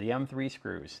printer, the M3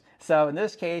 screws. So in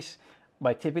this case,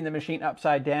 by tipping the machine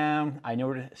upside down, I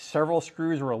noticed several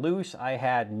screws were loose. I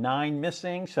had 9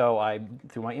 missing, so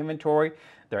through my inventory,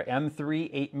 they're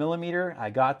M3 8mm.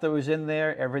 I got those in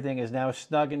there. Everything is now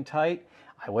snug and tight.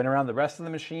 I went around the rest of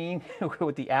the machine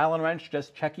with the Allen wrench,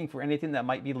 just checking for anything that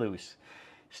might be loose.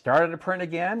 Started to print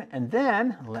again, and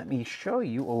then let me show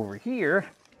you over here.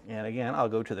 And again, I'll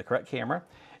go to the correct camera.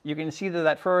 You can see that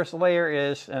that first layer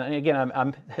is, and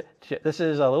again, this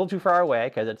is a little too far away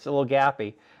because it's a little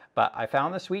gappy, but I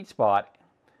found the sweet spot,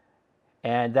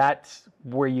 and that's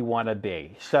where you want to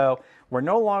be. So we're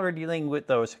no longer dealing with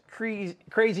those crazy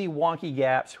wonky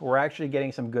gaps. We're actually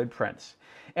getting some good prints.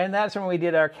 And that's when we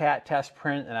did our cat test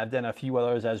print, and I've done a few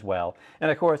others as well.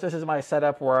 And of course, this is my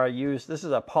setup where I use, this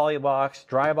is a polybox,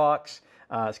 dry box.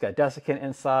 It's got desiccant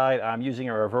inside. I'm using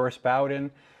a reverse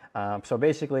Bowden. So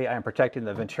basically, I'm protecting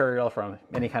the material from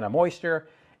any kind of moisture,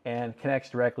 and connects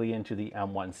directly into the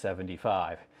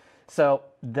M175. So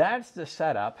that's the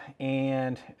setup,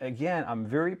 and again, I'm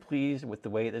very pleased with the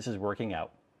way this is working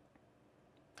out.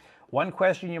 One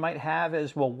question you might have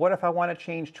is, well, what if I want to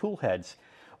change tool heads?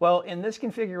 Well, in this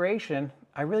configuration,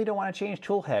 I really don't want to change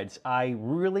tool heads. I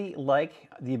really like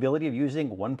the ability of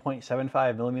using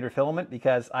 1.75mm filament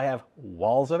because I have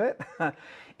walls of it.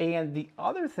 And the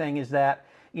other thing is that,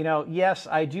 you know, yes,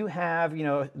 I do have, you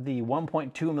know, the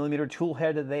 1.2mm tool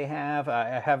head that they have.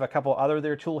 I have a couple other of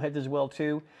their tool heads as well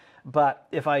too. But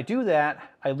if I do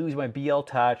that, I lose my BL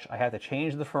touch. I have to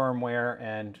change the firmware,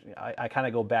 and I kind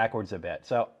of go backwards a bit.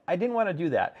 So I didn't want to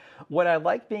do that. What I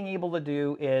like being able to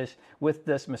do is with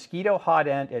this Mosquito hot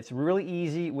end, it's really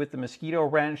easy with the Mosquito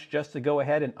wrench just to go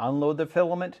ahead and unload the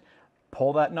filament,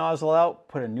 pull that nozzle out,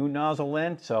 put a new nozzle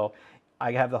in. So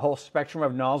I have the whole spectrum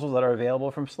of nozzles that are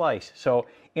available from Slice. So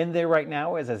in there right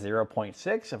now is a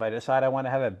 0.6. If I decide I want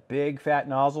to have a big fat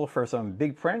nozzle for some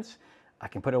big prints, I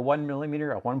can put a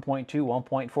 1mm, a 1.2,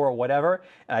 1.4, whatever,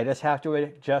 and I just have to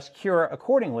adjust cure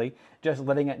accordingly, just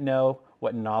letting it know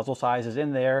what nozzle size is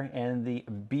in there and the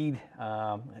bead,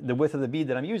 the width of the bead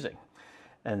that I'm using.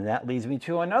 And that leads me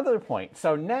to another point.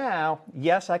 So now,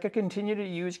 yes, I could continue to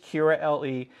use Cura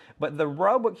LE, but the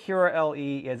rub with Cura LE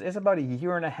is it's about 1.5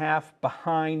 years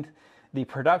behind the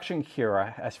production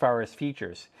Cura as far as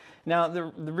features. Now, the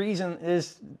reason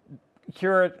is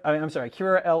Cura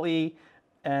LE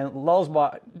and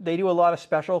Lulzbot, they do a lot of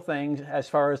special things as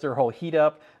far as their whole heat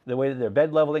up, the way that their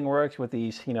bed leveling works with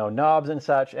these, you know, knobs and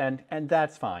such, and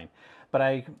that's fine. But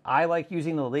I like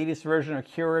using the latest version of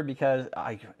Cura because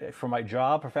for my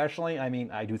job professionally, I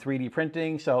mean, I do 3D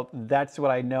printing, so that's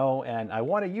what I know, and I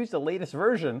want to use the latest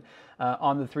version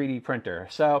on the 3D printer.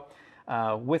 So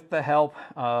with the help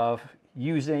of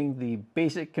using the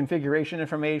basic configuration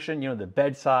information, you know, the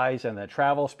bed size and the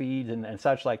travel speeds and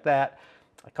such like that,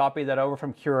 I copied that over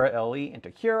from Cura LE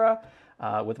into Cura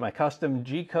with my custom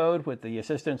G-code with the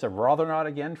assistance of Wrathernaut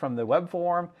again from the web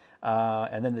forum.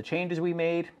 And then the changes we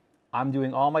made, I'm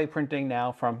doing all my printing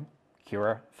now from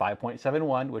Cura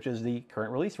 5.71, which is the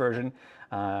current release version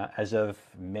as of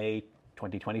May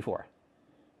 2024.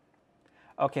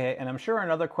 Okay, and I'm sure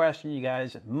another question you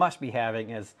guys must be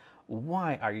having is,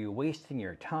 why are you wasting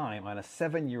your time on a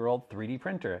 7-year-old 3D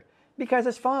printer? Because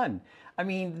it's fun. I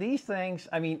mean, these things,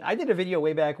 I mean, I did a video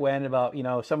way back when about, you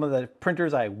know, some of the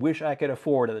printers I wish I could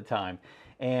afford at the time.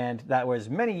 And that was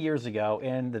many years ago,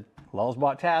 and the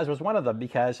Lulzbot Taz was one of them,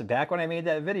 because back when I made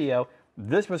that video,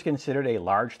 this was considered a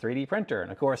large 3D printer.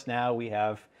 And of course, now we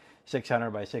have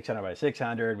 600 by 600 by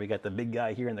 600. We got the big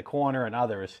guy here in the corner and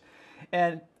others.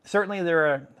 And certainly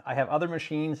I have other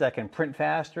machines that can print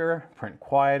faster, print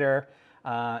quieter,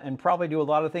 and probably do a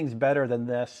lot of things better than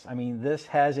this. I mean, this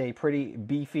has a pretty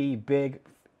beefy, big,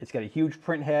 it's got a huge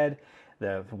print head.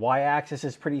 The y-axis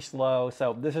is pretty slow,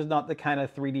 so this is not the kind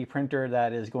of 3D printer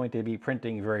that is going to be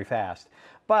printing very fast.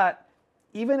 But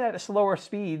even at slower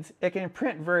speeds, it can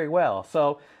print very well.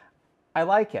 So I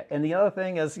like it. And the other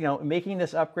thing is, you know, making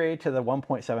this upgrade to the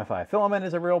 1.75 filament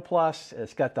is a real plus.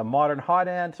 It's got the modern hot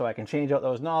end, so I can change out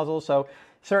those nozzles. So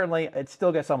certainly it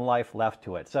still gets some life left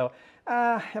to it. So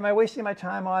am I wasting my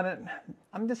time on it?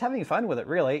 I'm just having fun with it,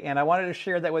 really. And I wanted to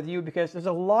share that with you because there's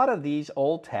a lot of these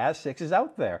old Taz 6s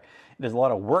out there. There's a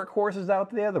lot of workhorses out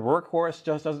there. The workhorse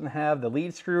just doesn't have the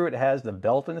lead screw. It has the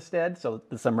belt instead. So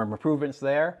there's some improvements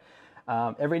there.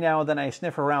 Every now and then I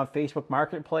sniff around Facebook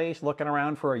Marketplace looking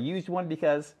around for a used one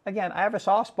because, again, I have a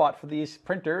soft spot for these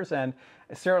printers and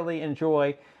I certainly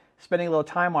enjoy spending a little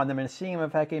time on them and seeing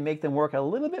if I can make them work a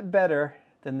little bit better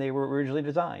than they were originally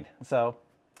designed. So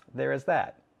there is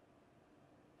that.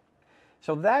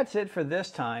 So that's it for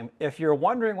this time. If you're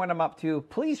wondering what I'm up to,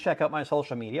 please check out my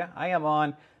social media. I am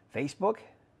on Facebook,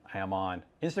 I am on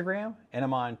Instagram, and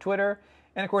I'm on Twitter,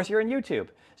 and of course you're on YouTube.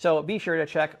 So be sure to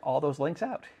check all those links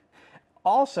out.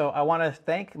 Also, I want to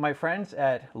thank my friends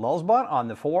at Lulzbot on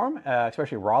the forum,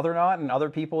 especially Wrathernaut and other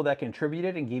people that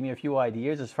contributed and gave me a few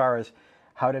ideas as far as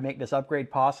how to make this upgrade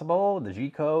possible, the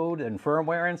G-code and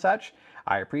firmware and such.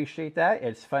 I appreciate that.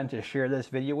 It's fun to share this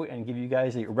video and give you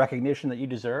guys the recognition that you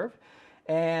deserve.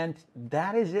 And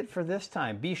that is it for this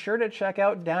time. Be sure to check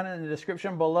out down in the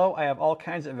description below. I have all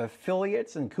kinds of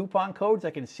affiliates and coupon codes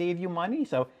that can save you money,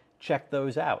 so check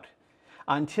those out.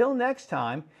 Until next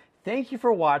time, thank you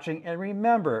for watching, and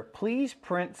remember, please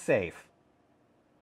print safe.